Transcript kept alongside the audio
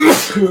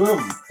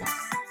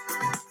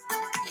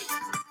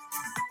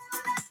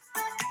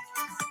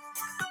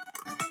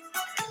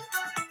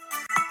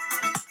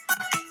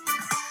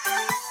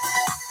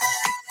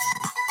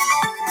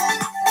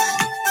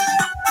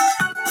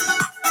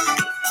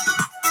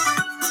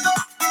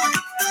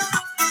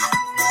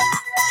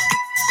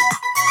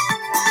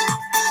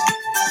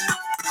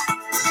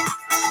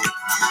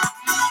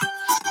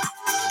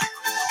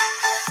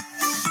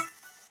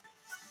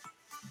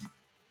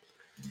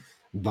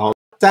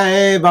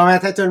Bon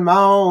matin tout le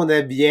monde,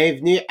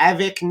 bienvenue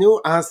avec nous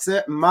en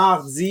ce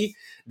mardi.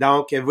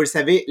 Donc, vous le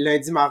savez,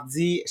 lundi,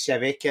 mardi, je suis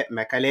avec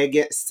ma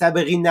collègue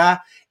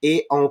Sabrina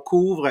et on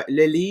couvre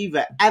le livre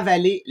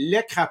Avaler,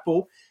 le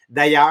crapaud.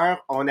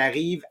 D'ailleurs, on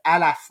arrive à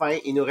la fin,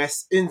 il nous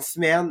reste une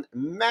semaine,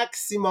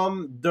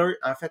 maximum 2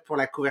 en fait pour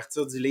la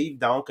couverture du livre.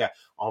 Donc,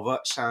 on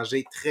va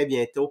changer très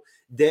bientôt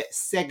de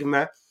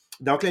segment.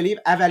 Donc, le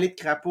livre Avaler de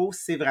crapaud,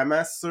 c'est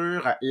vraiment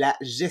sur la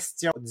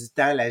gestion du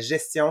temps, la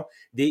gestion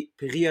des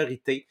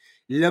priorités.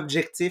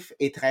 L'objectif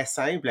est très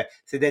simple,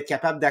 c'est d'être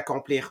capable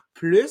d'accomplir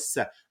plus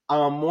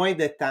en moins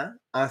de temps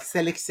en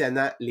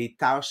sélectionnant les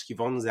tâches qui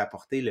vont nous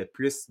apporter le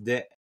plus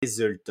de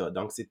résultats.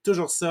 Donc, c'est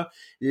toujours ça,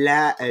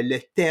 le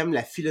thème,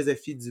 la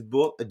philosophie du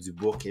book,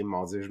 et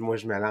mon Dieu, moi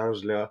je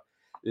mélange là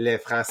le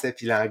français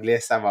puis l'anglais,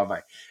 ça va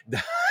bien.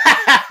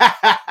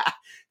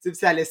 Tu sais,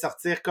 ça allait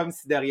sortir comme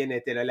si de rien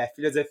n'était là. La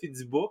philosophie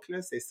du book,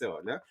 là, c'est ça,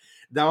 là.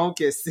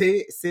 Donc,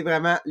 c'est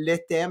vraiment le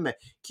thème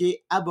qui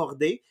est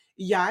abordé.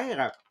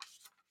 Hier,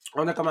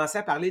 on a commencé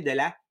à parler de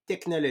la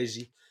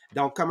technologie.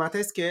 Donc, comment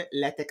est-ce que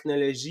la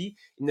technologie,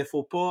 il ne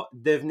faut pas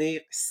devenir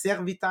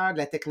serviteur de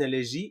la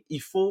technologie,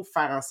 il faut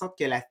faire en sorte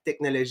que la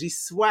technologie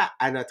soit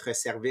à notre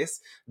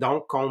service,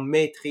 donc qu'on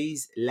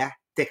maîtrise la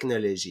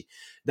technologie.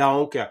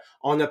 Donc,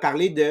 on a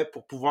parlé de,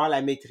 pour pouvoir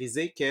la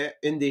maîtriser,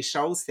 qu'une des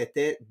choses,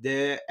 c'était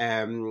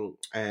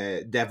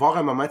d'avoir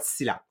un moment de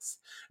silence.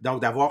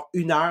 Donc, d'avoir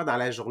 1 heure dans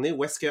la journée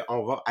où est-ce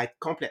qu'on va être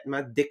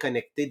complètement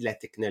déconnecté de la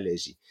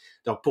technologie.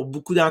 Donc, pour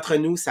beaucoup d'entre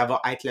nous, ça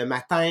va être le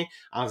matin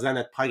en faisant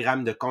notre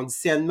programme de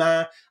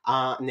conditionnement,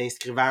 en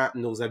inscrivant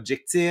nos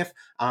objectifs,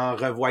 en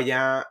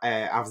revoyant,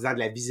 en faisant de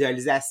la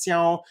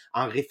visualisation,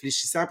 en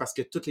réfléchissant parce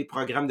que tous les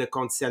programmes de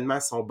conditionnement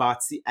sont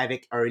bâtis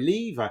avec un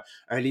livre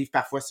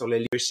parfois sur le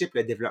leadership,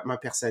 le développement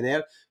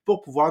personnel,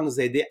 pour pouvoir nous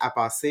aider à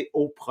passer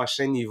au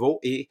prochain niveau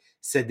et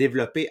se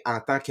développer en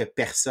tant que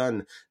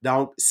personne.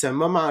 Donc, ce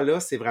moment-là,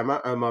 c'est vraiment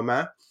un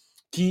moment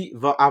qui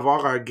va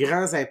avoir un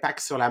grand impact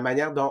sur la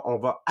manière dont on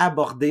va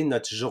aborder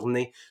notre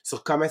journée,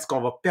 sur comment est-ce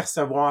qu'on va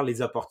percevoir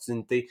les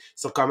opportunités,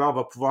 sur comment on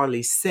va pouvoir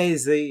les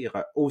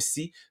saisir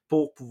aussi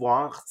pour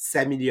pouvoir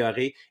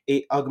s'améliorer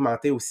et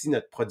augmenter aussi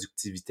notre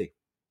productivité.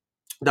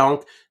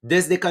 Donc, de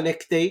se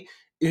déconnecter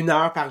 1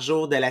 heure par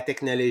jour de la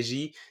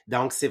technologie,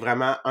 donc c'est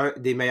vraiment un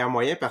des meilleurs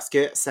moyens parce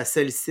que ça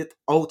sollicite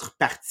autre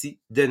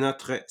partie de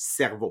notre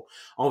cerveau.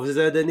 On vous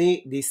a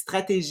donné des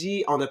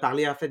stratégies, on a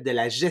parlé en fait de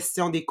la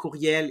gestion des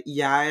courriels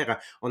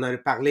hier, on a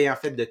parlé en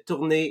fait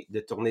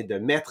de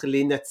mettre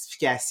les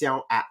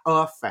notifications à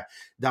off.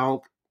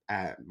 Donc,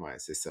 ouais,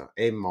 c'est ça.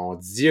 Et mon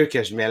Dieu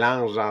que je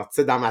mélange, genre, tu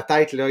sais, dans ma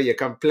tête, là, il y a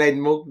comme plein de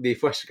mots, des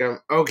fois, je suis comme,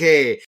 OK.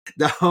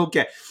 Donc,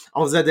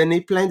 on vous a donné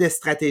plein de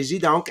stratégies.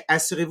 Donc,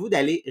 assurez-vous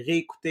d'aller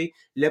réécouter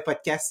le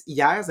podcast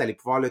hier. Vous allez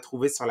pouvoir le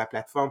trouver sur la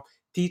plateforme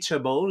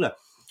Teachable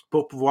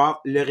pour pouvoir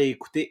le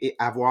réécouter et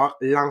avoir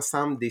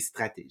l'ensemble des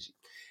stratégies.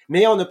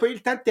 Mais on n'a pas eu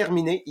le temps de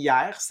terminer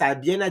hier. Ça a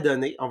bien à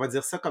donner, on va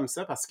dire ça comme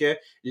ça, parce que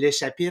le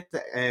chapitre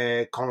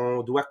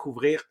qu'on doit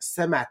couvrir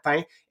ce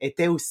matin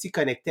était aussi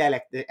connecté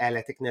à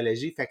la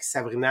technologie. Fait que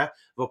Sabrina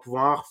va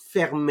pouvoir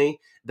fermer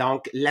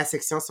donc la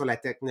section sur la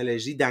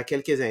technologie dans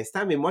quelques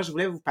instants. Mais moi, je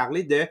voulais vous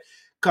parler de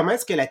comment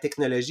est-ce que la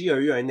technologie a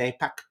eu un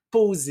impact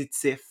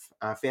positif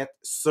en fait,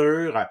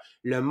 sur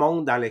le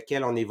monde dans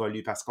lequel on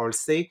évolue. Parce qu'on le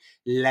sait,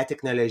 la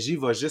technologie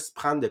va juste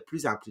prendre de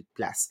plus en plus de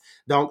place.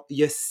 Donc, il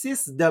y a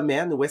 6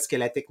 domaines où est-ce que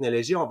la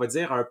technologie, on va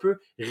dire, a un peu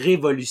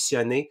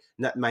révolutionné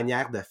notre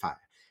manière de faire.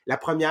 La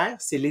première,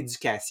 c'est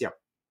l'éducation.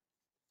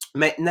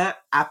 Maintenant,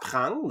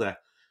 apprendre,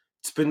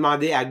 tu peux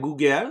demander à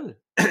Google,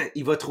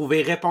 il va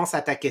trouver réponse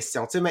à ta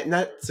question. Tu sais,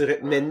 maintenant, tu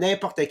mets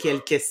n'importe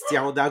quelle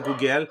question dans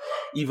Google,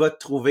 il va te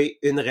trouver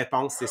une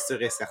réponse, c'est sûr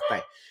et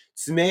certain.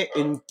 Tu mets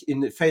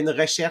fais une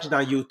recherche dans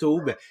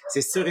YouTube,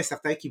 c'est sûr et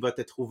certain qu'il va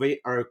te trouver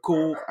un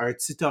cours, un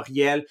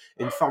tutoriel,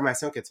 une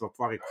formation que tu vas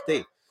pouvoir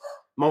écouter.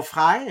 Mon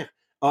frère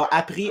a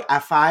appris à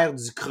faire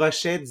du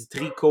crochet, du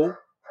tricot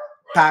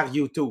par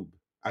YouTube.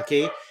 OK?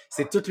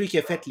 C'est tout lui qui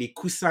a fait les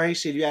coussins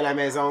chez lui à la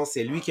maison.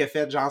 C'est lui qui a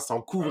fait genre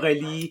son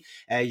couvre-lit.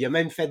 Il a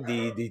même fait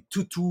des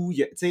toutous.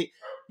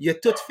 Il a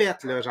tout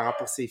fait, là, genre,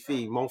 pour ses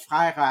filles. Mon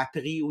frère a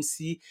appris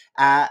aussi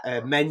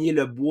à manier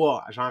le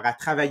bois, genre à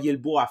travailler le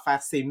bois, à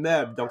faire ses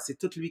meubles. Donc, c'est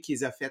tout lui qui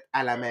les a fait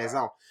à la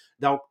maison.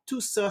 Donc,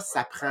 tout ça,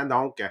 ça prend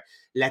donc,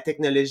 la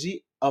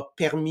technologie a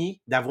permis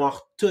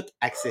d'avoir tout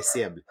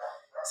accessible.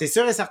 C'est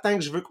sûr et certain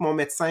que je veux que mon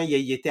médecin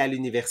y était à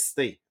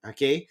l'université,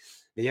 OK?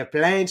 Mais il y a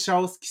plein de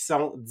choses qui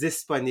sont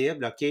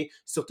disponibles, OK?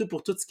 Surtout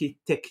pour tout ce qui est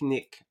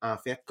technique, en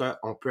fait,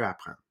 qu'on peut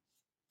apprendre.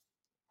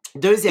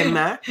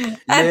 Deuxièmement,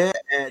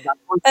 dans le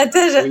fond,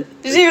 Attends, oui.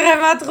 j'ai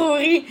vraiment trop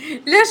ri.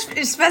 Là,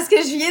 c'est parce que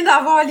je viens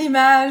d'avoir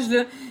l'image,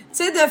 là.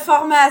 Tu sais, de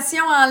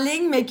formation en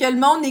ligne, mais que le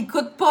monde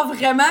n'écoute pas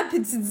vraiment,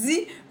 puis tu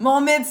dis, mon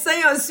médecin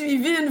a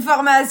suivi une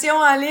formation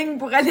en ligne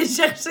pour aller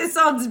chercher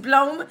son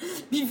diplôme,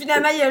 puis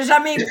finalement, il a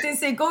jamais écouté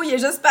ses cours, il est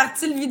juste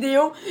parti le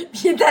vidéo,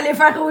 puis il est allé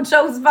faire autre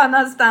chose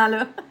pendant ce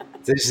temps-là.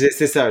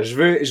 C'est ça.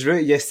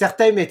 Il y a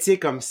certains métiers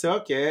comme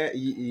ça que,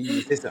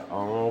 c'est ça.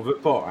 On veut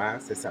pas, hein,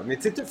 c'est ça. Mais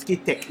tu sais, tout ce qui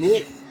est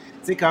technique, tu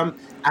sais, comme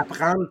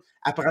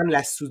apprendre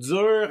la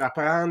soudure,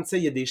 apprendre, tu sais,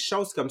 il y a des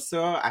choses comme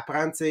ça,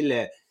 apprendre, tu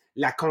sais,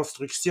 la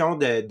construction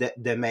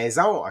de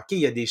maisons. OK, il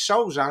y a des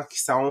choses, genre, qui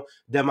sont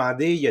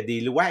demandées, il y a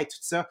des lois et tout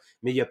ça,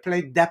 mais il y a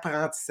plein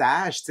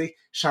d'apprentissages, tu sais,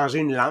 changer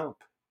une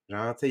lampe.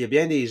 Genre, tu sais, il y a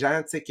bien des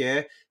gens, tu sais,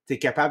 que tu es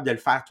capable de le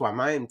faire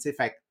toi-même, tu sais,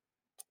 fait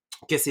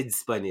que c'est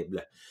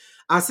disponible.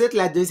 Ensuite,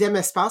 la deuxième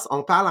espace,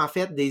 on parle en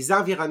fait des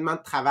environnements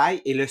de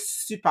travail et le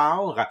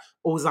support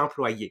aux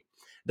employés.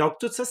 Donc,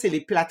 tout ça, c'est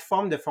les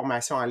plateformes de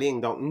formation en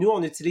ligne. Donc, nous,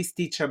 on utilise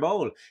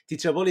Teachable.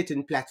 Teachable est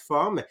une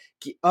plateforme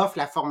qui offre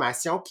la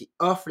formation, qui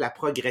offre la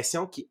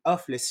progression, qui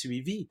offre le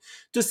suivi.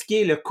 Tout ce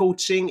qui est le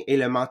coaching et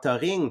le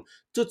mentoring,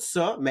 tout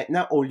ça,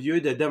 maintenant, au lieu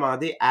de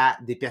demander à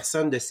des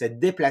personnes de se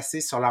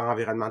déplacer sur leur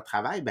environnement de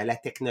travail, ben, la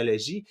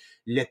technologie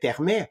le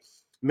permet.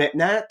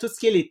 Maintenant, tout ce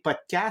qui est les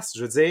podcasts,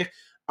 je veux dire,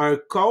 un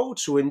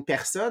coach ou une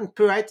personne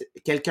peut être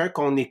quelqu'un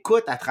qu'on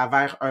écoute à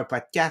travers un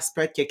podcast,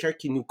 peut être quelqu'un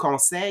qui nous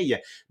conseille.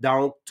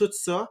 Donc, tout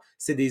ça,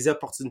 c'est des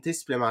opportunités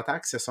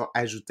supplémentaires qui se sont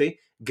ajoutées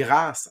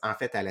grâce, en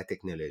fait, à la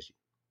technologie.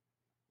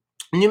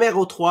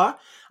 Numéro 3,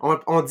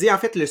 on dit en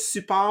fait le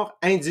support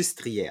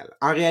industriel.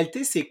 En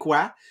réalité, c'est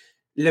quoi?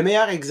 Le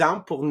meilleur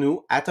exemple pour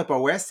nous à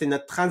Tupperware, c'est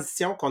notre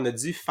transition qu'on a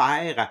dû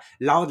faire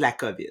lors de la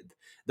COVID.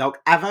 Donc,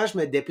 avant, je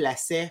me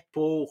déplaçais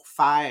pour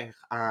faire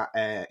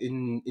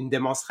une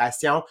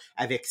démonstration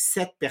avec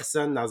 7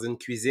 personnes dans une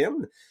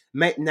cuisine.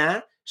 Maintenant,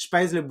 je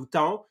pèse le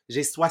bouton,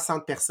 j'ai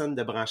 60 personnes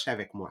de branchées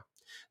avec moi.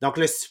 Donc,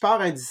 le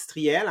support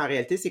industriel, en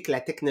réalité, c'est que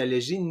la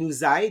technologie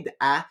nous aide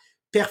à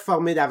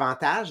performer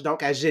davantage,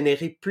 donc à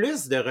générer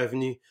plus de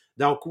revenus.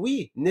 Donc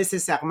oui,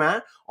 nécessairement,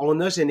 on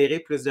a généré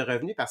plus de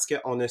revenus parce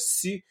qu'on a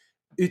su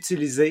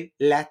utiliser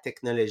la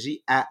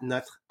technologie à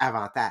notre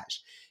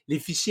avantage. Les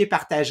fichiers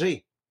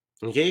partagés.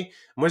 OK?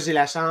 Moi, j'ai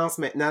la chance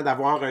maintenant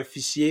d'avoir un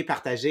fichier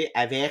partagé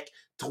avec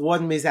 3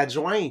 de mes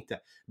adjointes.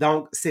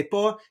 Donc, c'est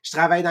pas, je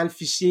travaille dans le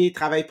fichier,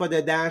 travaille pas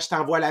dedans, je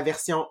t'envoie la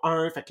version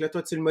 1, fait que là,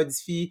 toi, tu le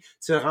modifies,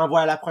 tu le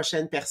renvoies à la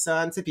prochaine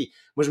personne, tu sais, puis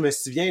moi, je me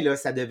souviens, là,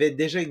 ça devait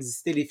déjà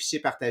exister, les fichiers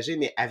partagés,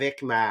 mais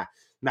avec ma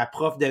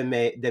prof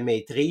de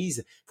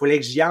maîtrise, il fallait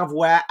que j'y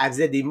envoie, elle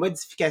faisait des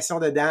modifications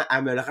dedans,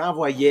 elle me le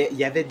renvoyait, il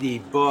y avait des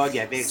bugs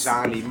avec,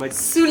 genre, les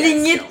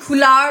Souligné de modifications.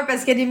 couleur parce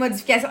qu'il y a des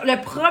modifications. Le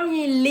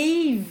premier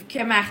livre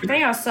que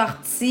Martin a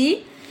sorti,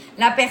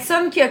 la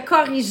personne qui a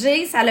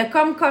corrigé, ça l'a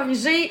comme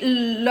corrigé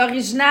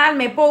l'original,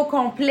 mais pas au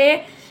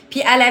complet.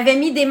 Puis elle avait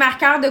mis des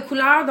marqueurs de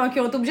couleur, donc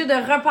ils ont été obligés de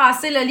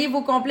repasser le livre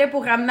au complet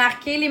pour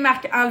marquer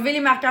enlever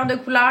les marqueurs de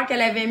couleur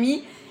qu'elle avait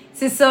mis.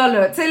 C'est ça,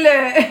 là. Tu sais,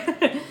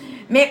 le.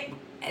 Mais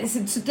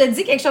tu te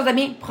dis quelque chose de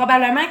bien.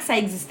 Probablement que ça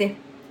existait.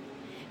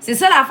 C'est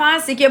ça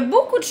l'affaire, c'est qu'il y a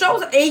beaucoup de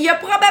choses. Et il y a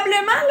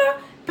probablement, là,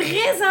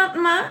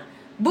 présentement,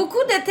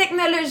 beaucoup de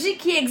technologies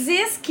qui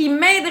existent, qui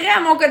m'aideraient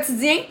à mon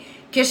quotidien,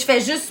 que je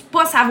fais juste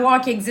pas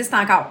savoir qu'ils existent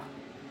encore.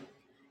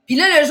 Puis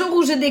là, le jour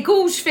où je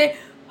découvre, je fais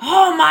 «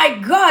 Oh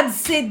my God,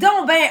 c'est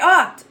donc ben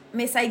hot! »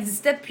 Mais ça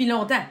existait depuis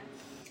longtemps.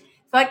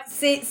 Fait que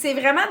c'est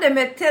vraiment de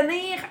me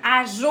tenir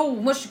à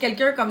jour. Moi, je suis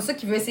quelqu'un comme ça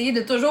qui veut essayer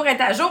de toujours être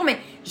à jour, mais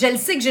je le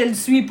sais que je le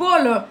suis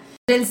pas, là.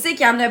 Je le sais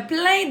qu'il y en a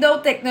plein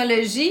d'autres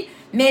technologies,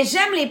 mais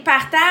j'aime les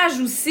partages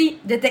aussi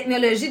de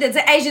technologies, de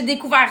dire « Hey, j'ai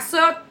découvert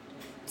ça,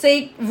 tu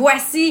sais,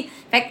 voici. »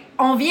 Fait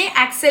qu'on vient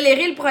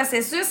accélérer le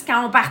processus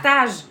quand on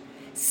partage.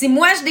 Si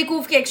moi, je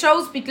découvre quelque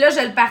chose, puis que là,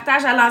 je le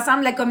partage à l'ensemble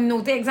de la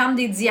communauté, exemple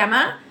des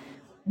diamants,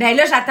 ben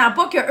là, j'attends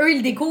pas qu'eux, ils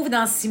le découvrent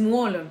dans 6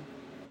 mois, là.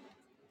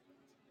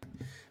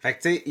 Fait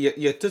que, tu sais, il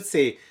y a toutes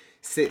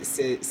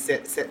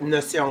cette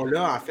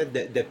notion-là, en fait,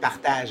 de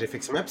partage,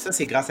 effectivement. Puis ça,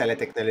 c'est grâce à la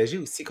technologie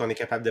aussi qu'on est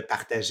capable de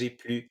partager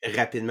plus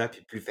rapidement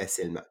puis plus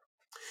facilement.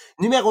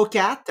 Numéro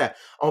 4,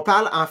 on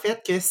parle en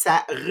fait que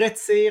ça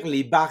retire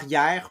les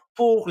barrières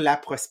pour la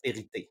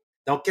prospérité.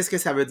 Donc, qu'est-ce que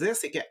ça veut dire?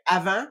 C'est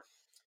qu'avant,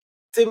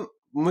 tu sais,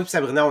 moi et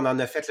Sabrina, on en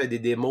a fait là, des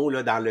démos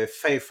là, dans le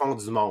fin fond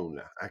du monde,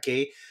 là, OK?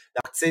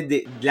 Donc, tu sais,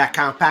 de la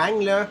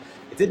campagne, là,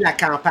 tu sais, de la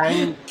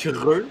campagne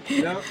creux,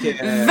 là, que,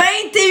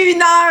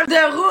 21 heures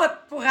de route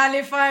pour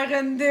aller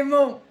faire une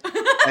démo.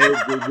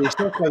 des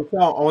choses comme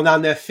ça, on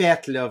en a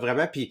fait, là,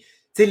 vraiment. Puis,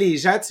 tu sais, les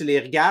gens, tu les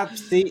regardes,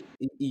 puis, tu sais,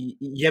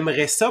 ils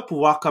aimeraient ça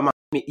pouvoir commencer,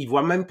 mais ils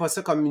voient même pas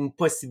ça comme une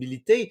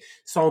possibilité.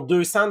 Ils sont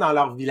 200 dans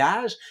leur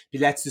village, puis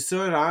là-dessus,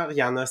 ça, genre, il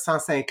y en a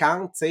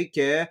 150, tu sais,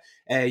 que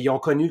ils ont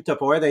connu le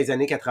Tupperware dans les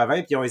années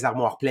 80, puis ils ont les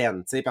armoires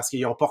pleines, tu sais, parce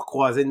qu'ils n'ont pas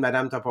recroisé de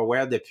Madame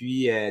Tupperware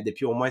depuis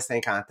au moins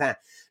 50 ans.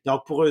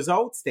 Donc, pour eux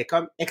autres, c'était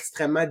comme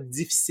extrêmement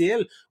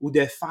difficile ou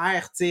de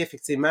faire, tu sais,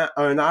 effectivement,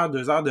 1 heure,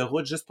 2 heures de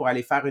route juste pour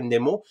aller faire une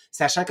démo,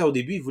 sachant qu'au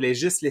début, ils voulaient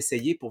juste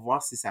l'essayer pour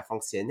voir si ça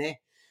fonctionnait.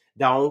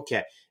 Donc,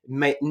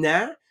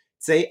 maintenant,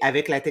 sais,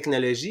 avec la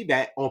technologie,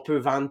 ben, on peut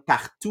vendre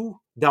partout.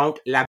 Donc,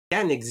 la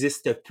barrière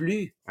n'existe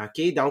plus,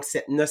 OK? Donc,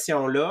 cette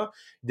notion-là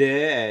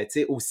de, tu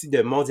sais, aussi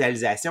de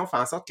mondialisation fait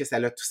en sorte que ça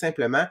a tout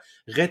simplement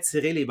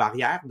retiré les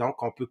barrières.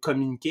 Donc, on peut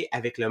communiquer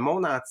avec le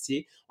monde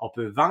entier. On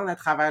peut vendre à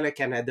travers le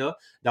Canada.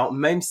 Donc,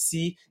 même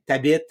si tu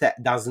habites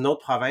dans une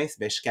autre province,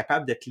 ben, je suis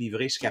capable de te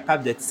livrer, je suis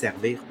capable de te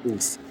servir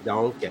aussi.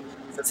 Donc,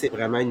 ça, c'est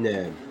vraiment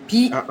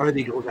Puis, un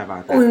des gros au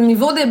avantages.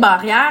 niveau des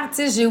barrières, tu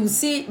sais, j'ai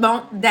aussi,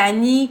 bon,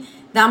 Dani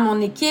dans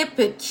mon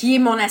équipe qui est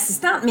mon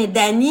assistante, mais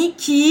Dani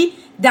qui,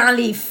 dans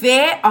les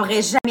faits,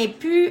 aurait jamais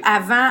pu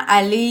avant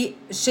aller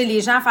chez les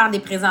gens faire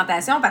des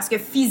présentations parce que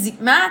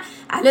physiquement,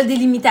 elle a des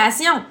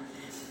limitations.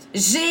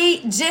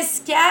 J'ai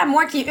Jessica,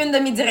 moi qui est une de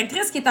mes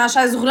directrices, qui est en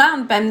chaise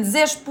roulante, puis elle me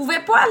disait, je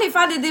pouvais pas aller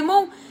faire des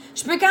démos.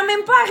 Je peux quand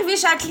même pas arriver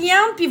chez la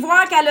cliente puis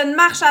voir qu'elle a une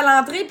marche à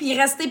l'entrée puis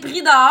rester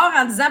pris dehors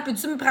en disant,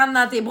 peux-tu me prendre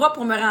dans tes bras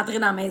pour me rentrer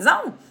dans la maison?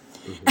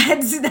 Elle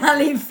dit, dans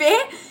les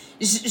faits,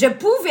 je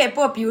pouvais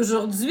pas. Puis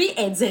aujourd'hui,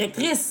 elle est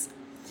directrice.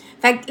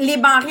 Fait que les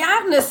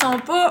barrières ne sont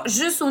pas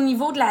juste au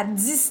niveau de la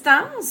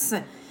distance,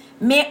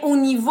 mais au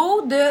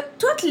niveau de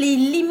toutes les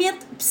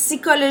limites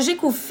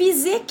psychologiques ou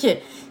physiques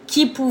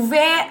qui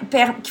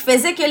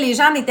faisaient que les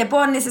gens n'étaient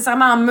pas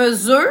nécessairement en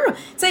mesure.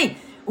 Tu sais,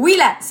 oui,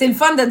 là, c'est le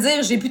fun de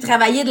dire j'ai pu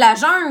travailler de la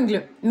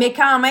jungle, mais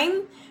quand même,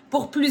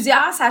 pour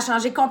plusieurs, ça a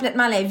changé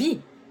complètement la vie.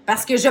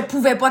 Parce que je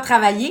pouvais pas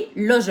travailler,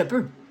 là, je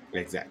peux.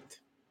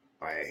 Exact.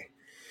 Ouais.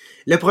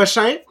 Le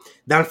prochain,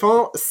 dans le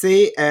fond,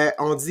 c'est,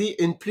 on dit,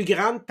 une plus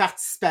grande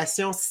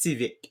participation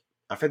civique.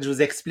 En fait, je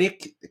vous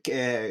explique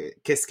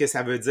qu'est-ce que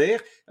ça veut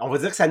dire. On va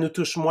dire que ça nous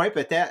touche moins,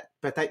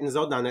 peut-être nous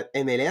autres dans notre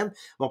MLM.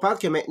 On parle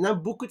que maintenant,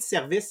 beaucoup de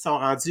services sont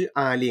rendus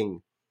en ligne.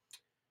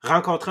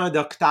 Rencontrer un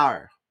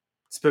docteur,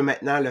 tu peux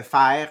maintenant le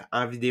faire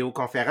en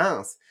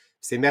vidéoconférence.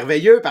 C'est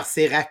merveilleux parce que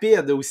c'est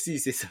rapide aussi.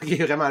 C'est ça qui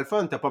est vraiment le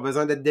fun. Tu n'as pas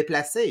besoin d'être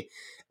déplacé.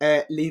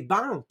 Les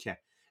banques,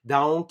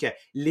 donc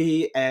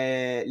les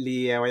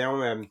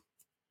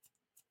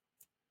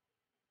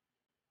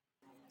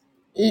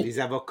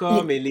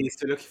avocats, mais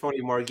ceux-là qui font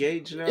les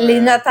mortgages, Les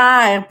là,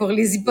 notaires pour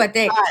les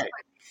hypothèques.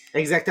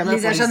 exactement,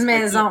 Les pour achats de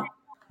maison.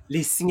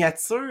 les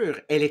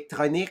signatures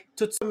électroniques,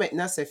 tout ça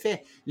maintenant se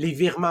fait. Les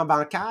virements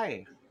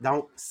bancaires.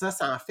 Donc, ça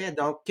en fait.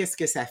 Donc, qu'est-ce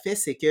que ça fait?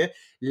 C'est que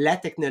la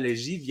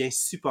technologie vient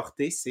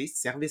supporter ces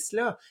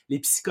services-là. Les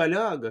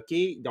psychologues, OK?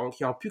 Donc,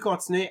 ils ont pu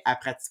continuer à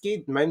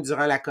pratiquer, même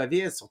durant la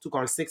COVID, surtout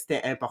qu'on le sait que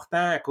c'était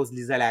important à cause de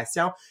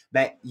l'isolation.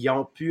 Ben, ils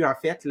ont pu, en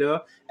fait,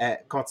 là,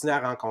 continuer à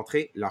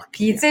rencontrer leurs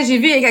Puis, tu clients. sais, j'ai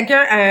vu, il y a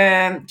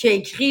quelqu'un qui a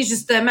écrit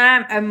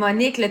justement,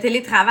 Monique, le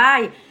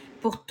télétravail.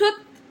 Pour tout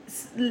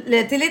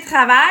le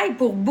télétravail,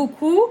 pour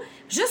beaucoup,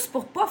 juste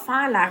pour pas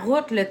faire la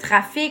route, le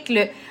trafic,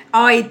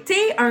 a été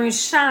un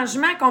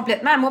changement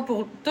complètement. Moi,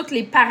 pour tous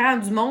les parents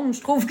du monde,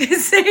 je trouve que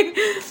c'est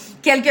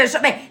quelque chose.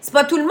 Ben, c'est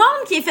pas tout le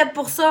monde qui est fait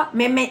pour ça,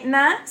 mais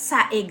maintenant, ça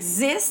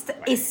existe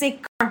et c'est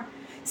commun.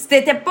 Si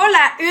t'étais pas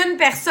la une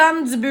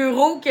personne du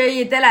bureau qui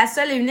était la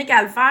seule et unique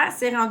à le faire,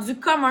 c'est rendu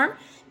commun.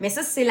 Mais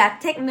ça, c'est la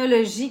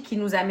technologie qui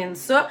nous amène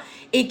ça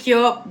et qui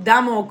a,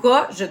 dans mon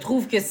cas, je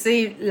trouve que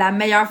c'est la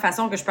meilleure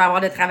façon que je peux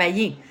avoir de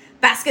travailler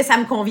parce que ça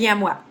me convient à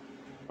moi.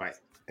 Ouais,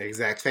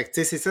 exact. Fait que, tu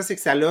sais, c'est ça, c'est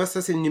que ça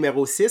c'est le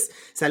numéro 6.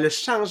 Ça a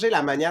changé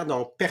la manière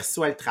dont on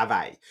perçoit le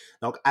travail.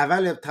 Donc, avant,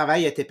 le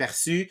travail était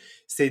perçu,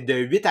 c'est de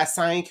 8 à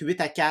 5,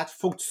 8 à 4,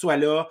 faut que tu sois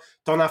là.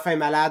 Ton enfant est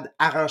malade,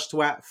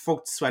 arrange-toi, faut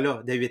que tu sois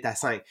là de 8 à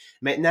 5.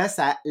 Maintenant,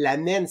 ça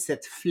l'amène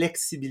cette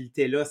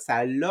flexibilité-là,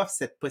 ça l'offre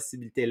cette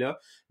possibilité-là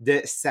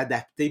de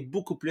s'adapter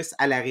beaucoup plus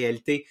à la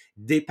réalité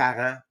des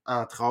parents,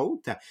 entre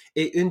autres.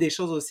 Et une des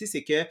choses aussi,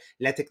 c'est que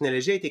la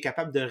technologie a été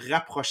capable de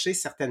rapprocher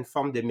certaines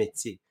formes de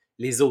métiers.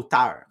 Les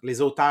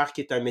auteurs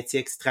qui est un métier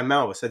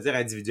extrêmement, on va se dire,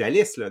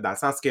 individualiste, là, dans le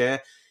sens que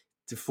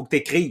faut que tu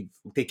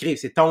écrives,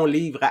 c'est ton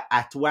livre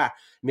à toi.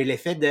 Mais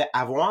l'effet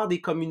d'avoir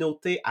des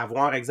communautés,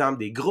 avoir, exemple,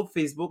 des groupes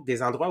Facebook,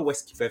 des endroits où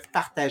est-ce qu'ils peuvent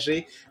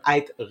partager,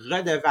 être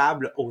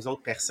redevables aux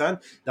autres personnes.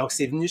 Donc,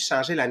 c'est venu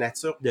changer la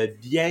nature de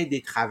bien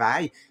des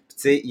travails. Puis,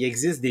 tu sais, il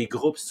existe des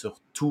groupes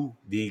sur tout,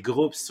 des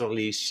groupes sur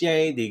les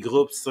chiens, des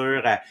groupes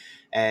sur...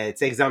 tu sais,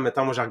 exemple,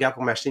 mettons, moi, je regarde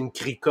pour m'acheter une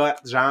cricotte,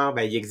 genre,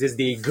 ben, il existe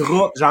des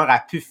groupes, genre, à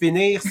pu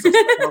finir sur ça.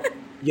 Donc,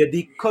 il y a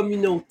des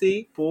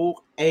communautés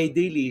pour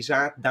aider les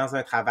gens dans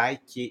un travail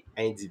qui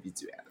est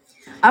individuel.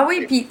 Ah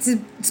oui, puis tu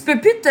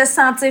peux plus te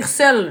sentir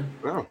seul.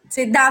 Oh.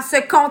 C'est dans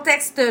ce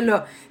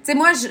contexte-là. Tu sais,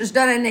 moi, je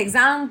donne un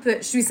exemple.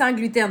 Je suis sans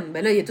gluten.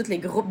 Ben là, il y a tous les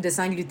groupes de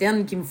sans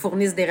gluten qui me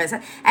fournissent des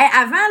recettes. Hey,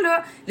 avant,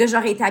 là,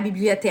 j'aurais été à la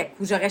bibliothèque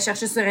ou j'aurais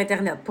cherché sur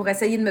Internet pour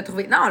essayer de me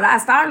trouver. Non, là, à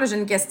cette heure, là, j'ai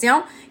une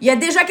question. Il y a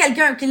déjà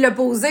quelqu'un qui l'a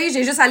posée.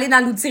 J'ai juste allé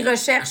dans l'outil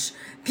recherche.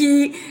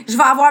 Puis, je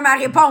vais avoir ma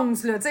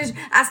réponse, là. Tu sais,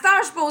 à cette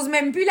heure, je pose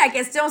même plus la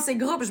question, ces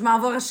groupes. Je m'en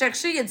vais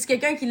rechercher. Y a-tu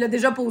quelqu'un qui l'a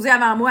déjà posé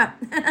avant moi?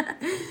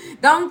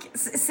 Donc,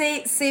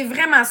 c'est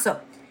vraiment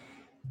ça.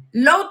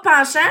 L'autre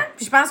penchant,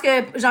 puis je pense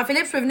que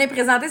Jean-Philippe, je peux venir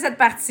présenter cette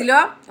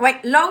partie-là. Ouais,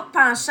 l'autre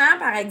penchant,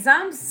 par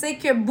exemple, c'est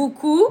que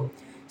beaucoup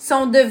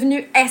sont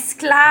devenus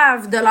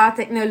esclaves de leur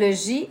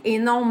technologie et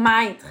non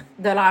maîtres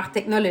de leur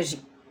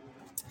technologie.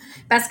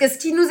 Parce que ce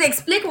qui nous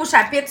explique au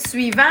chapitre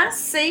suivant,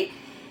 c'est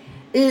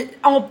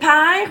on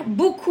perd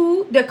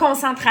beaucoup de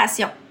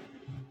concentration.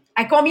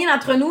 À combien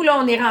d'entre nous, là,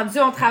 on est rendu,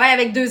 on travaille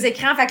avec 2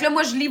 écrans. Fait que là,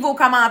 moi, je lis vos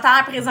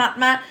commentaires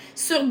présentement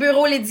sur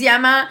Bureau Les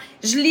Diamants.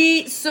 Je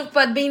lis sur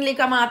Podbean les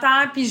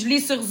commentaires, puis je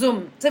lis sur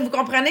Zoom. Tu sais, vous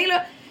comprenez,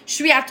 là? Je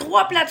suis à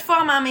 3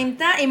 plateformes en même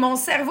temps et mon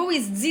cerveau,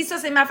 il se dit, ça,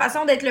 c'est ma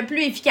façon d'être le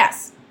plus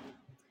efficace.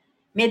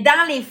 Mais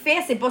dans les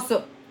faits, c'est pas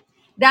ça.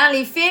 Dans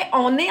les faits,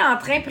 on est en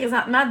train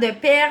présentement de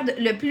perdre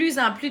de plus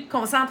en plus de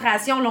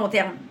concentration long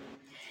terme.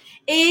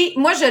 Et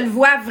moi, je le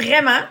vois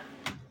vraiment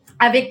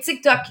avec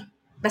TikTok.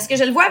 Parce que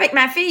je le vois avec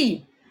ma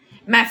fille.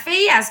 Ma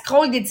fille, elle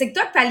scrolle des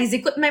TikTok puis elle les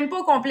écoute même pas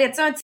au complet. Tu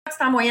sais, un TikTok,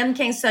 c'est en moyenne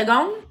 15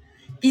 secondes.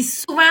 Puis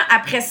souvent,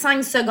 après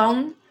 5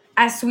 secondes,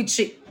 elle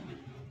switcher.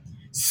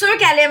 Ceux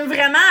qu'elle aime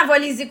vraiment, elle va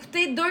les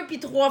écouter 2 puis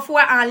 3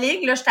 fois en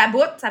ligne. Là, je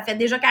t'aboute. Ça fait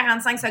déjà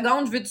 45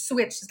 secondes. Je veux que tu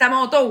switches. C'est à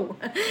mon tour.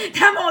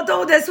 C'est à mon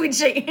tour de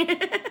switcher.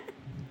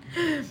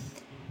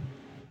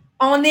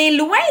 On est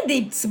loin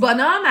des petits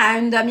bonhommes à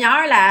une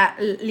demi-heure,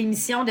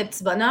 l'émission de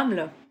petits bonhommes,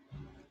 là.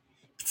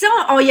 Puis tu sais,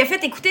 on y a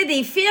fait écouter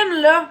des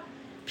films, là.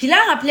 Puis là,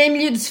 en plein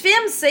milieu du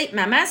film, c'est «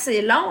 Maman,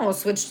 c'est long, on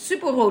switch-tu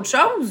pour autre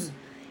chose? »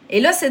 Et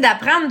là, c'est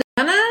d'apprendre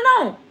de «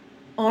 Non.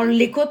 On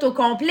l'écoute au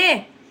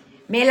complet. »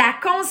 Mais la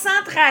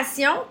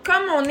concentration,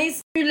 comme on est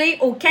stimulé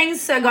aux 15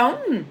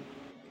 secondes,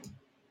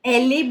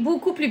 elle est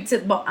beaucoup plus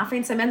petite. Bon, en fin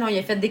de semaine, on y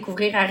a fait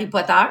découvrir Harry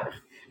Potter.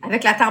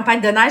 Avec la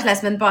tempête de neige la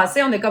semaine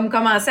passée, on a comme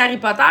commencé Harry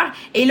Potter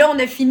et là, on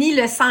a fini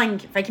le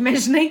 5. Fait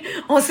qu'imaginez,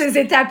 on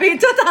s'est tapé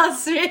tout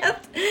ensuite.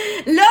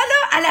 Là,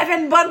 elle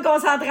avait une bonne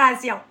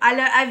concentration.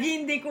 Elle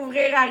vient de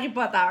découvrir Harry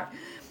Potter.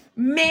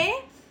 Mais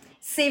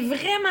c'est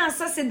vraiment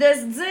ça, c'est de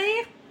se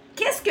dire,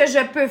 qu'est-ce que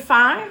je peux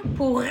faire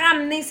pour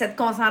ramener cette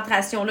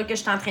concentration-là que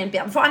je suis en train de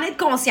perdre? Il faut en être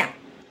conscient.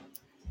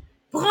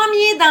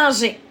 Premier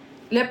danger.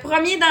 Le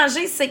premier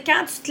danger, c'est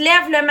quand tu te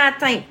lèves le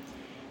matin.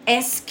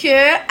 Est-ce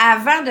que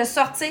avant de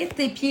sortir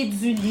tes pieds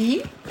du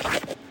lit,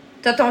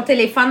 tu as ton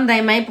téléphone dans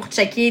les mains pour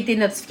checker tes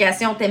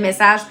notifications, tes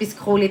messages, puis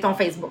scroller ton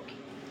Facebook?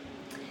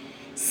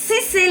 Si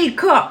c'est le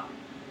cas,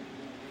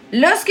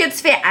 là, ce que tu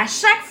fais à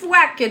chaque fois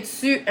que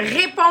tu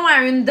réponds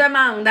à une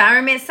demande, à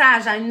un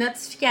message, à une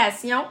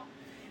notification,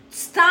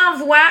 tu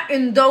t'envoies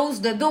une dose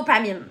de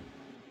dopamine.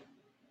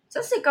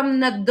 Ça, c'est comme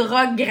notre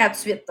drogue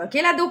gratuite, OK,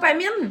 la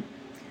dopamine?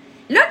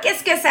 Là,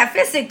 qu'est-ce que ça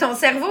fait? C'est que ton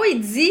cerveau, il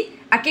dit,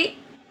 OK,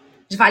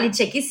 je vais aller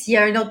checker s'il y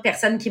a une autre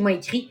personne qui m'a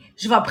écrit.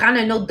 Je vais prendre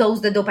une autre dose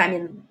de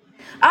dopamine.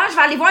 Ah, je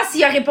vais aller voir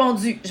s'il a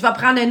répondu. Je vais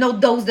prendre une autre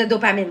dose de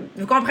dopamine.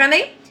 Vous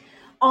comprenez?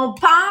 On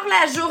part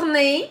la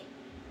journée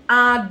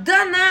en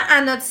donnant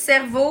à notre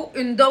cerveau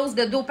une dose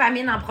de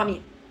dopamine en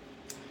premier.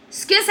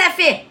 Ce que ça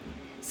fait,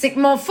 c'est que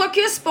mon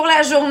focus pour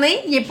la journée,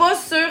 il n'est pas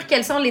sur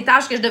quelles sont les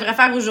tâches que je devrais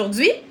faire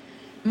aujourd'hui.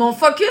 Mon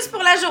focus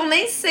pour la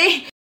journée,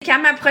 c'est quand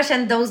ma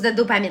prochaine dose de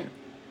dopamine.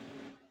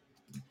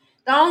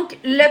 Donc,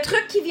 le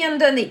truc qu'ils viennent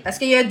donner, parce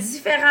qu'il y a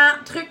différents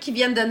trucs qu'ils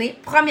viennent donner.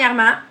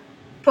 Premièrement,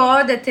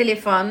 pas de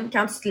téléphone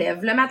quand tu te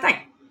lèves le matin.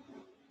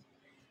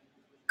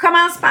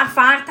 Commence par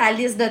faire ta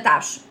liste de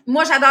tâches.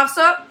 Moi, j'adore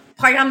ça,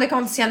 programme de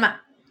conditionnement.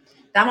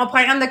 Dans mon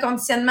programme de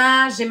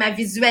conditionnement, j'ai ma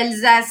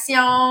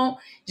visualisation,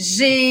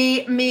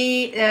 j'ai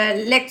mes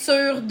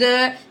lectures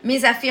de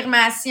mes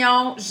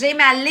affirmations, j'ai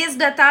ma liste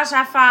de tâches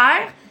à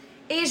faire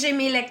et j'ai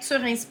mes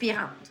lectures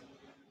inspirantes.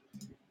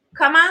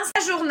 Commence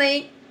la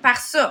journée par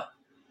ça.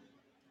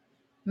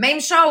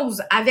 Même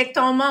chose avec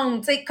ton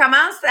monde. Tu sais,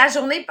 commence la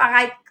journée par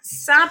être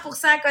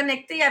 100%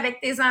 connecté avec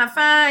tes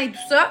enfants et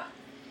tout ça.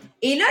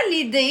 Et là,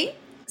 l'idée,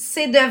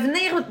 c'est de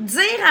venir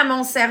dire à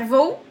mon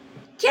cerveau,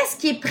 qu'est-ce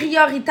qui est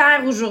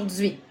prioritaire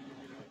aujourd'hui?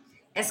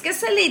 Est-ce que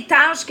c'est les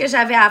tâches que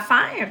j'avais à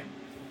faire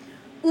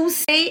ou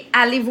c'est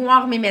aller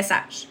voir mes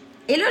messages?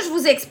 Et là, je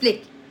vous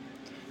explique.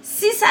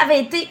 Si ça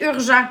avait été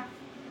urgent,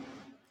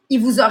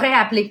 il vous aurait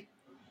appelé.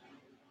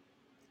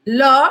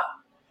 Là,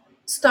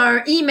 c'est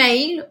un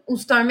email ou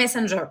c'est un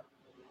messenger.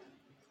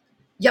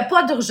 Il n'y a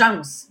pas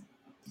d'urgence.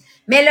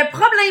 Mais le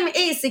problème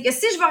c'est que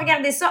si je vais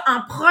regarder ça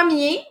en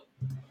premier,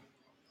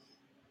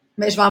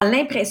 mais je vais avoir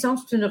l'impression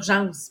que c'est une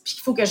urgence. Puis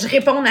qu'il faut que je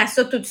réponde à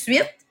ça tout de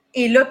suite.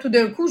 Et là, tout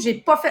d'un coup, j'ai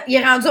pas fait. Il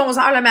est rendu 11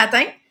 heures le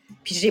matin,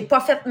 puis j'ai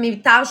pas fait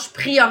mes tâches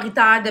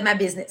prioritaires de ma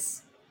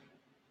business.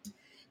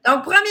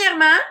 Donc,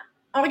 premièrement,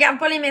 on regarde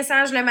pas les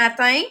messages le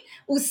matin.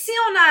 Ou si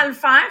on a à le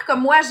faire,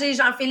 comme moi, j'ai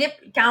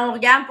Jean-Philippe, quand on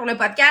regarde pour le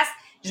podcast,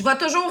 je vais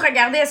toujours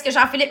regarder est-ce que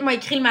Jean-Philippe m'a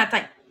écrit le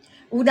matin.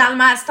 Ou dans le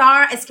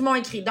master, est-ce qu'ils m'ont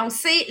écrit. Donc,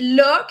 c'est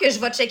là que je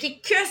vais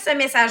checker que ce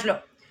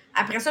message-là.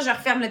 Après ça, je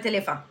referme le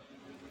téléphone.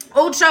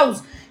 Autre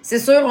chose, c'est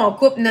sûr, on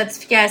coupe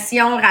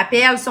notifications,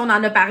 rappels, ça, on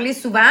en a parlé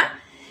souvent.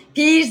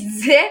 Puis, je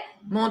disais,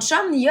 mon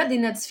chum, il y a des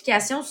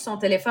notifications sur son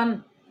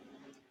téléphone.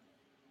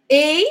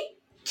 Et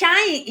quand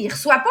il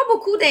reçoit pas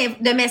beaucoup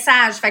de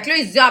messages, fait que là,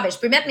 il se dit, je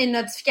peux mettre mes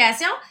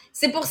notifications,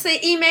 c'est pour ses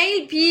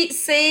emails puis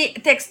ses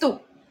textos.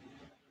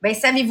 Ben,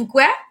 savez-vous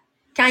quoi?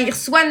 Quand il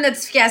reçoit une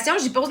notification,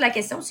 j'y pose la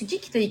question, c'est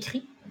qui t'a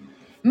écrit?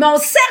 Mon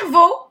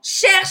cerveau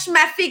cherche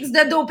ma fixe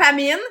de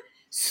dopamine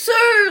sur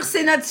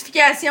ses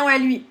notifications à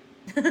lui.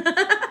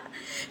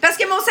 Parce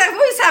que mon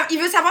cerveau, il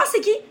veut savoir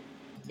c'est qui.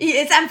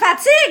 Ça me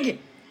fatigue.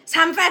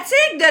 Ça me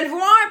fatigue de le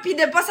voir puis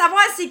de pas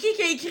savoir c'est qui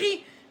a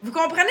écrit. Vous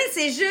comprenez?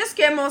 C'est juste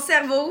que mon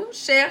cerveau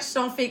cherche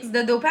son fixe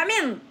de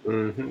dopamine.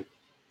 Mhm.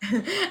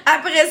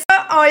 Après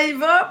ça, on y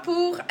va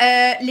pour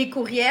les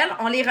courriels.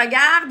 On les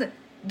regarde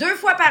 2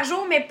 fois par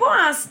jour, mais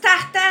pas en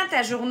startant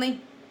ta journée.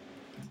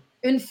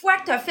 Une fois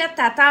que tu as fait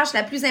ta tâche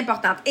la plus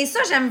importante. Et ça,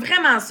 j'aime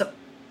vraiment ça.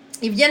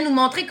 Ils viennent nous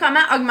montrer comment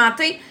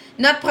augmenter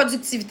notre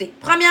productivité.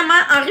 Premièrement,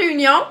 en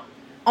réunion,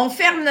 on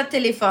ferme notre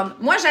téléphone.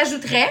 Moi,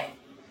 j'ajouterais,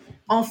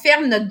 on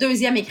ferme notre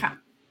 2e écran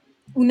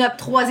ou notre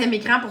 3e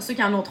écran pour ceux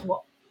qui en ont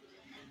 3.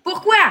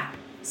 Pourquoi?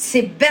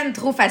 C'est ben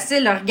trop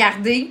facile de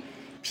regarder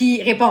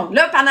puis répondre.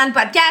 Là, pendant le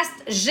podcast,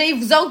 j'ai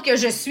vous autres que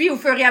je suis au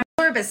fur et à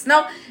mesure, parce que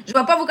sinon, je ne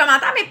vois pas vos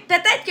commentaires, mais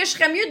peut-être que je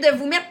serais mieux de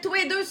vous mettre tous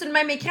les deux sur le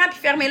même écran puis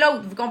fermer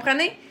l'autre. Vous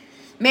comprenez?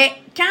 Mais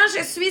quand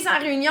je suis en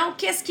réunion,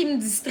 qu'est-ce qui me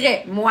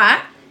distrait? Moi,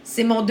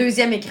 c'est mon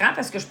 2e écran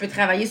parce que je peux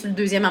travailler sur le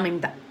 2e en même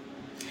temps.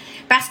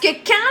 Parce que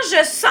quand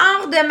je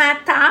sors de ma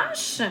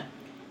tâche,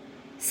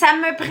 ça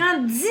me prend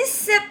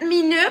 17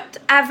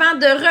 minutes avant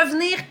de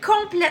revenir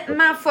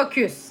complètement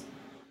focus.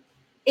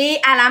 Et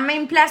à la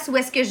même place où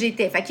est-ce que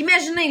j'étais. Fait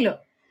qu'imaginez,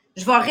 là,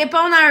 je vais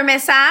répondre à un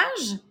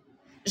message,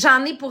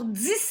 j'en ai pour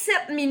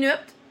 17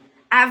 minutes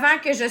avant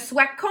que je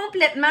sois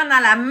complètement dans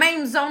la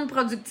même zone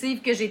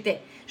productive que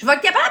j'étais. Je vais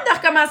être capable de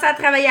recommencer à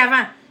travailler avant.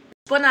 Je ne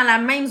suis pas dans la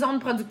même zone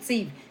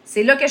productive.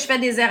 C'est là que je fais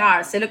des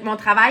erreurs. C'est là que mon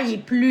travail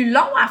est plus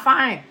long à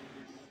faire.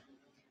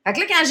 Fait que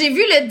là, quand j'ai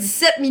vu le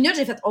 17 minutes,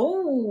 j'ai fait «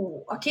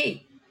 Oh, OK. »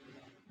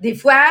 Des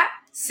fois,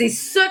 c'est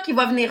ça qui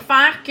va venir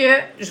faire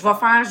que je vais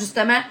faire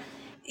justement...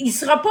 Il ne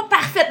sera pas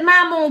parfaitement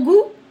à mon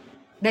goût.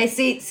 Ben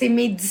c'est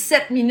mes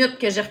 17 minutes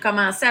que j'ai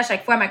recommencé à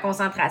chaque fois ma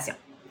concentration.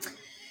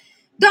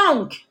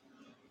 Donc,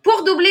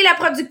 pour doubler la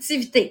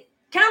productivité,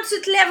 quand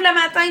tu te lèves le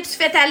matin, tu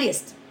fais ta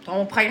liste,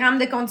 ton programme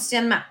de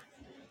conditionnement,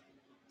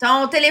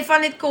 ton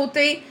téléphone est de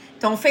côté,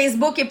 ton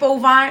Facebook n'est pas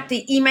ouvert,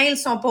 tes emails ne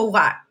sont pas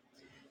ouverts.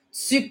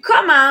 Tu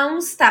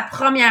commences ta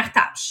première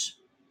tâche.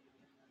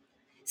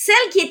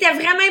 Celle qui était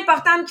vraiment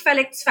importante qu'il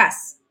fallait que tu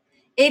fasses.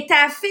 Et tu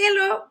as fait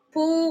là,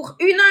 pour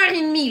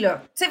 1h30,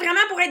 là. C'est vraiment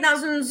pour être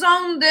dans une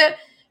zone de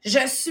 «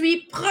 je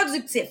suis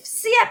productif ».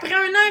 Si après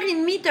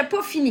 1h30, tu n'as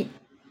pas fini,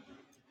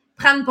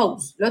 prends une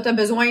pause. Là, tu as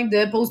besoin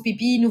de pause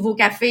pipi, nouveau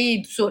café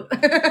et tout ça.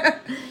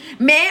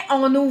 Mais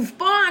on n'ouvre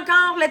pas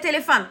encore le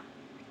téléphone.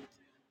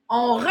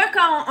 On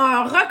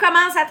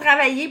recommence à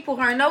travailler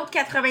pour un autre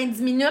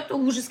 90 minutes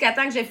ou jusqu'à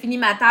temps que j'ai fini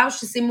ma tâche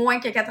si c'est moins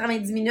que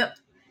 90 minutes.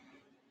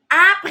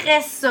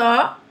 Après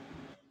ça,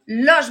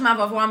 là, je m'en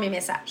vais voir mes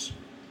messages.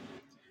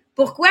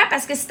 Pourquoi?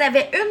 Parce que si tu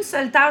avais une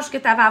seule tâche que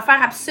tu avais à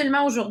faire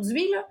absolument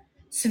aujourd'hui, là,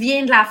 tu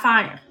viens de la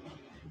faire.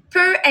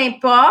 Peu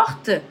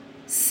importe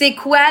c'est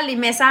quoi les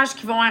messages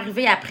qui vont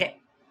arriver après.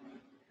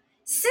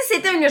 Si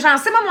c'était une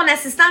urgence, c'est moi mon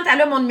assistante,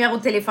 elle a mon numéro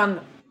de téléphone.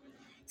 Là.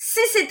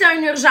 Si c'était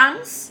une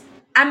urgence,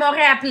 elle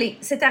m'aurait appelé.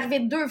 C'est arrivé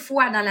 2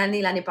 fois dans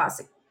l'année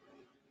passée.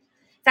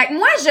 Fait que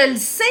moi, je le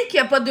sais qu'il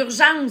n'y a pas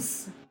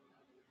d'urgence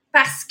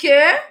parce que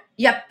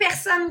il n'y a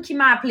personne qui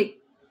m'a appelé.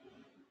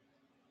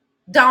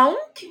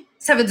 Donc,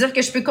 ça veut dire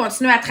que je peux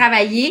continuer à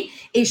travailler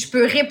et je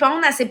peux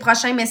répondre à ces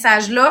prochains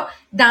messages-là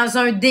dans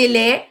un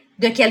délai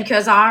de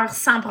quelques heures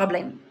sans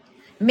problème.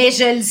 Mais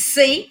je le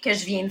sais que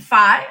je viens de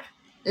faire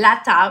la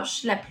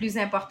tâche la plus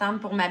importante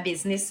pour ma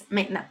business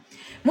maintenant.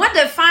 Moi,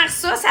 de faire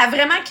ça, ça a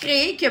vraiment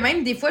créé que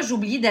même des fois,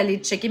 j'oublie d'aller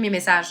checker mes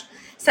messages.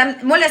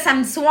 Moi, le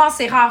samedi soir,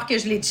 c'est rare que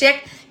je les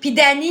check. Puis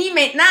Dani,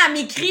 maintenant, elle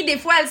m'écrit des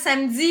fois le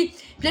samedi.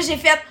 Puis là, j'ai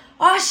fait «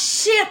 Oh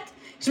shit! »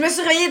 Je me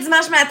suis réveillée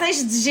dimanche matin,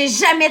 j'ai dit, j'ai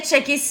jamais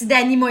checké si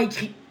Dani m'a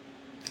écrit.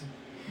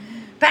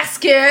 Parce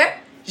que,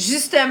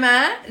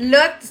 justement,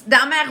 là,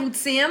 dans ma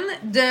routine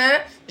de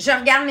je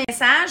regarde mes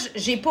messages,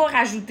 j'ai pas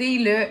rajouté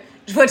le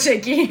je vais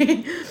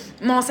checker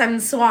mon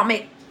samedi soir.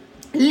 Mais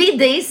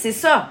l'idée, c'est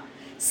ça.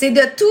 C'est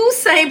de tout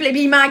simple. Et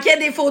puis, il manquait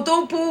des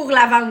photos pour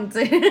la vente.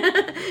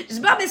 Je dis,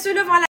 bon, bien sûr,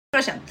 là, voilà la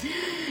prochaine.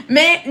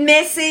 Mais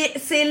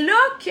c'est là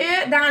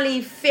que, dans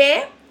les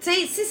faits, tu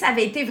sais, si ça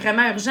avait été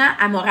vraiment urgent,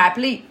 elle m'aurait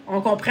appelé.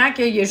 On comprend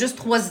qu'il y a juste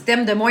 3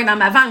 items de moins dans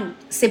ma vente.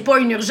 C'est pas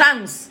une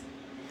urgence.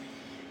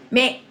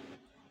 Mais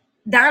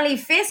dans les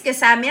faits, ce que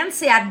ça amène,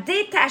 c'est à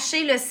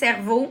détacher le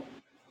cerveau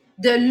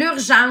de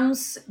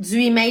l'urgence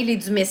du email et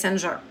du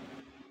messenger.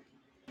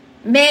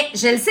 Mais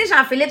je le sais,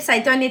 Jean-Philippe, ça a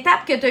été une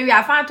étape que tu as eu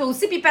à faire toi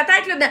aussi. Puis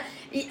peut-être, là,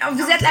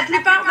 vous êtes la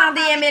plupart dans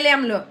des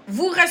MLM, là.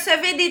 Vous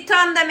recevez des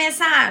tonnes de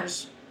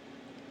messages.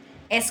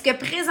 Est-ce que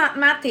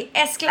présentement, tu es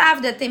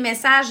esclave de tes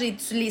messages et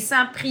tu les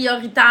sens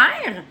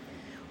prioritaires?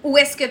 Ou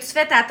est-ce que tu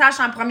fais ta tâche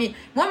en premier?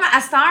 Moi, à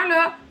cette heure,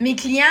 là, mes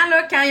clients,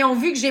 là, quand ils ont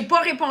vu que j'ai pas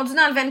répondu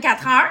dans le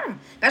 24 heures,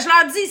 ben, je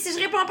leur dis, si je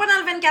réponds pas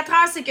dans le 24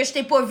 heures, c'est que je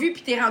t'ai pas vu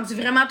puis t'es rendu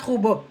vraiment trop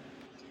bas.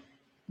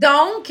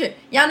 Donc,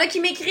 il y en a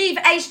qui m'écrivent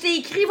 « Hey, je t'ai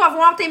écrit, va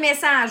voir tes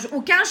messages. »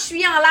 Ou quand je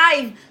suis en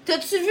live, «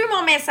 T'as-tu vu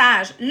mon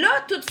message? » Là,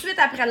 tout de suite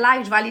après le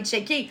live, je vais aller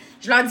checker.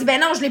 Je leur dis «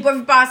 Ben non, je l'ai pas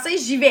vu passer,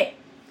 j'y vais. »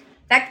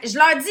 Fait que je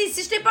leur dis «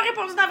 Si je t'ai pas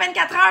répondu dans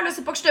 24 heures, là,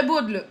 c'est pas que je te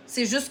boude, là.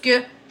 C'est juste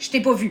que je t'ai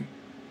pas vu. »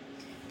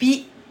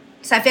 Puis,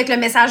 ça fait que le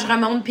message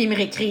remonte puis ils me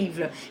réécrivent.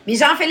 Là. Mais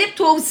Jean-Philippe,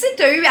 toi aussi,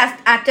 tu as eu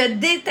à te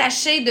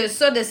détacher de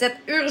ça, de cette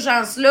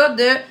urgence-là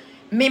de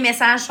mes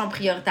messages sont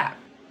prioritaires.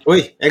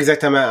 Oui,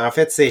 exactement. En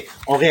fait,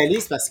 on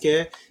réalise parce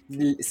que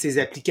ces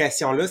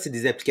applications-là, c'est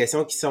des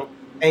applications qui sont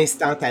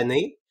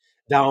instantanées.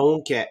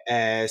 Donc,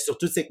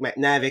 surtout, c'est que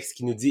maintenant, avec ce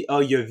qu'il nous dit,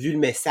 il a vu le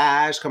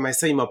message, comment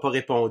ça, il m'a pas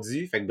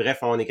répondu. Fait que bref,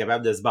 on est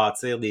capable de se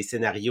bâtir des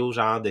scénarios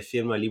genre de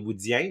films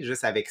hollywoodiens,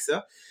 juste avec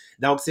ça.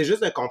 Donc, c'est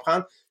juste de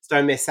comprendre, c'est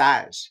un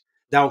message.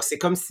 Donc, c'est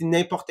comme si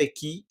n'importe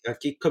qui,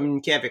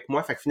 communiquait avec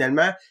moi. Fait que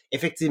finalement,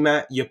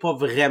 effectivement, il n'y a pas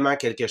vraiment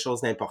quelque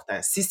chose d'important.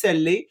 Si ça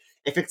l'est,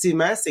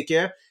 effectivement, c'est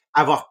que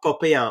avoir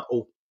popé en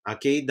haut.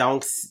 OK?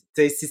 Donc,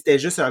 si c'était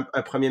juste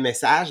un premier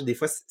message, des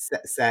fois,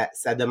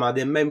 ça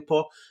demandait même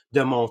pas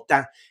de mon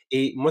temps.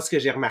 Et moi, ce que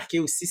j'ai remarqué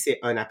aussi, c'est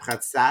un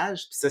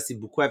apprentissage. Puis ça, c'est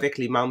beaucoup avec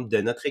les membres de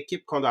notre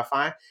équipe qu'on doit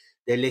faire,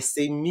 de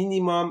laisser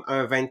minimum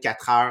un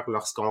 24 heures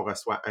lorsqu'on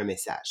reçoit un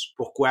message.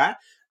 Pourquoi?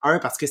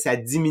 Parce que ça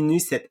diminue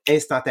cette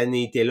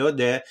instantanéité-là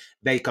de,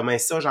 comment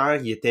ça, genre,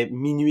 il était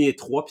minuit et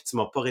 3 puis tu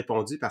m'as pas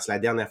répondu parce que la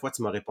dernière fois,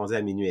 tu m'as répondu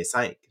à minuit et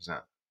 5,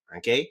 genre.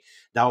 OK?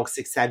 Donc,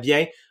 c'est que ça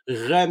vient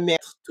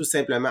remettre tout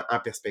simplement en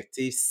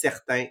perspective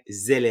certains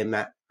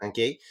éléments. OK?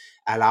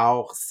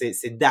 Alors,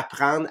 c'est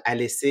d'apprendre à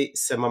laisser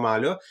ce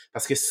moment-là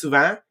parce que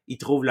souvent, ils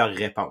trouvent leur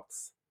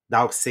réponse.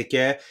 Donc, c'est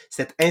que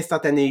cette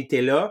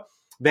instantanéité-là,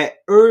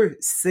 eux,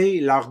 c'est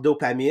leur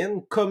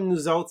dopamine. Comme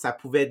nous autres, ça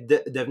pouvait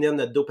devenir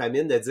notre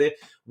dopamine de dire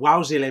 «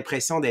 Wow, j'ai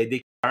l'impression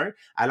d'aider quelqu'un »,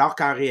 alors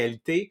qu'en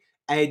réalité,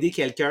 aider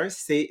quelqu'un,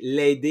 c'est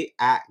l'aider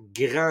à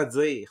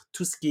grandir.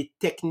 Tout ce qui est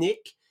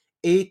technique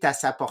est à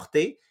sa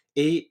portée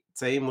et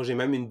tu sais, moi, j'ai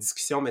même une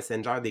discussion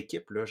Messenger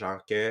d'équipe, là, genre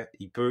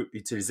qu'il peut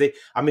utiliser.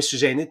 Ah, mais je suis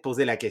gêné de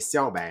poser la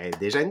question.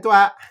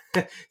 Dégêne-toi!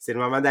 C'est le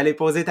moment d'aller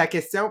poser ta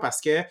question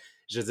parce que,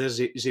 je veux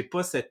dire, j'ai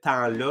pas ce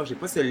temps-là, j'ai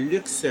pas ce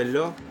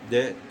luxe-là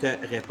de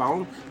te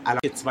répondre, alors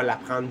que tu vas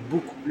l'apprendre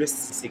beaucoup plus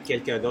si c'est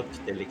quelqu'un d'autre qui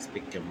te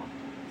l'explique que moi.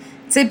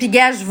 Tu sais, puis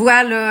gars, je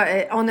vois,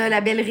 là, on a la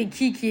belle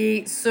Ricky qui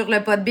est sur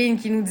le Podbean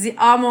qui nous dit «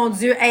 Oh mon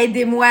Dieu,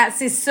 aidez-moi! »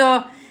 C'est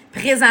ça,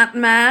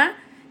 présentement.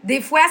 Des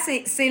fois,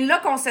 c'est là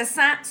qu'on se sent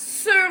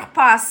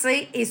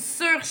surpassé et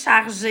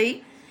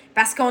surchargé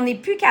parce qu'on n'est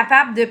plus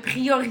capable de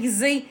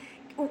prioriser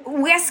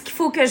où est-ce qu'il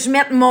faut que je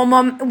mette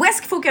où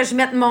est-ce qu'il faut que je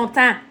mette mon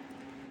temps.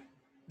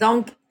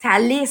 Donc, ta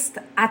liste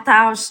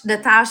de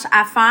tâches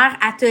à faire,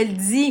 elle te le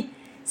dit.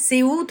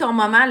 C'est où ton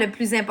moment le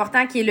plus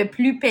important qui est le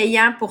plus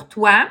payant pour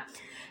toi?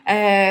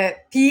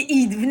 Puis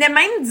il venait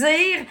même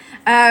dire,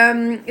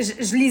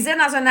 je lisais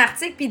dans un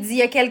article, puis il dit, il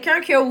y a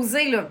quelqu'un qui a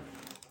osé, là,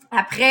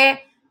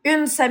 après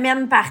une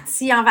semaine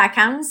partie en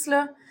vacances,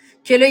 là,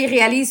 que là, il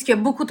réalise qu'il y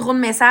a beaucoup trop de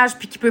messages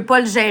puis qu'il peut pas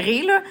le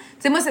gérer, là.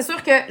 Tu sais, moi, c'est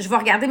sûr que je vais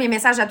regarder mes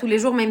messages à tous les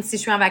jours, même si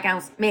je suis en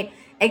vacances. Mais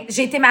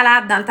j'ai été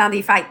malade dans le temps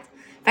des fêtes.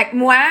 Fait que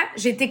moi,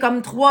 j'étais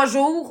comme 3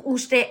 jours où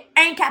j'étais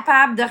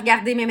incapable de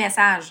regarder mes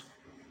messages.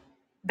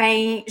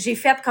 J'ai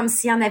fait comme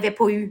s'il n'y en avait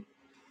pas eu.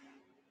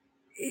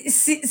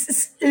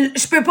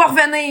 Je peux pas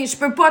revenir. Je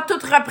peux pas tout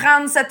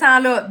reprendre ce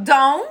temps-là.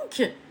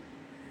 Donc,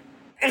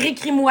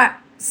 réécris-moi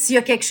s'il y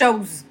a quelque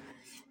chose.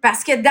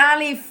 Parce que dans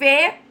les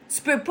faits,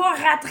 tu peux pas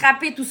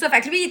rattraper tout ça.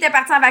 Fait que lui, il était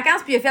parti en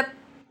vacances puis il a fait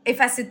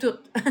effacer tout.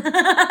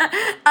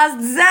 En se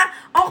disant,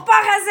 on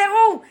repart à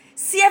zéro.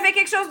 S'il y avait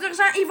quelque chose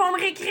d'urgent, ils vont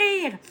me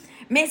réécrire.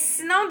 Mais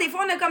sinon, des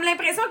fois, on a comme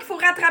l'impression qu'il faut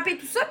rattraper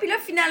tout ça. Puis là,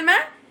 finalement,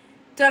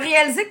 tu as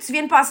réalisé que tu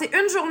viens de passer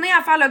une journée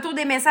à faire le tour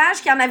des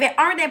messages, qu'il y en avait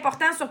un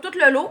d'important sur tout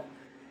le lot.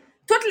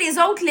 Toutes les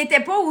autres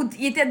l'étaient pas ou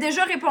ils étaient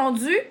déjà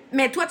répondus,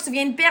 mais toi, tu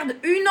viens de perdre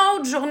une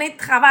autre journée de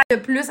travail de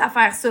plus à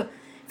faire ça.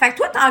 Fait que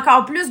toi, tu as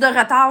encore plus de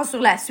retard sur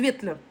la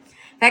suite, là.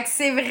 Fait que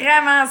c'est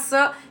vraiment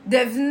ça, de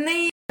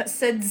venir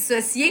se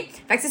dissocier.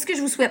 Fait que c'est ce que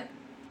je vous souhaite.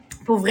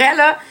 Pour vrai,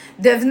 là,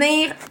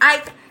 devenir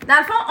être... Dans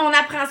le fond, on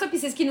apprend ça, puis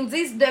c'est ce qu'ils nous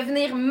disent,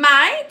 devenir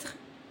maître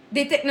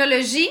des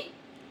technologies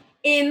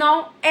et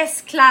non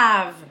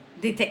esclave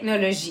des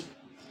technologies.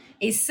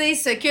 Et c'est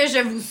ce que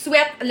je vous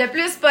souhaite le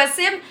plus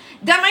possible.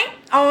 Demain,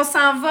 on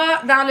s'en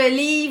va dans le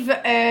livre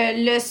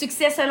Le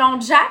succès selon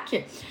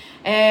Jack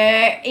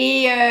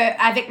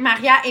avec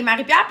Maria et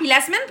Marie-Pierre. Puis la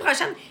semaine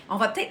prochaine, on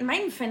va peut-être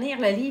même finir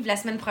le livre la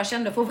semaine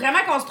prochaine. Il faut vraiment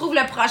qu'on se trouve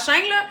le prochain,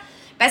 là,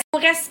 parce qu'il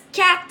nous reste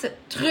 4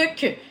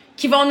 trucs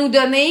qui vont nous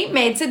donner.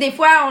 Mais tu sais, des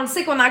fois, on le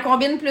sait qu'on en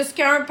combine plus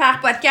qu'un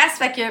par podcast.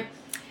 Fait que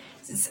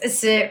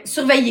c'est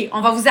surveillez.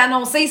 On va vous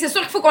annoncer. C'est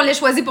sûr qu'il faut qu'on l'ait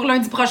choisi pour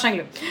lundi prochain,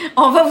 là.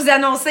 On va vous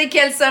annoncer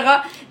quel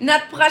sera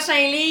notre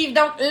prochain livre.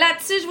 Donc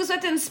là-dessus, je vous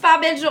souhaite une super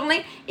belle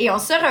journée et on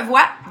se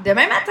revoit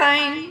demain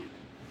matin.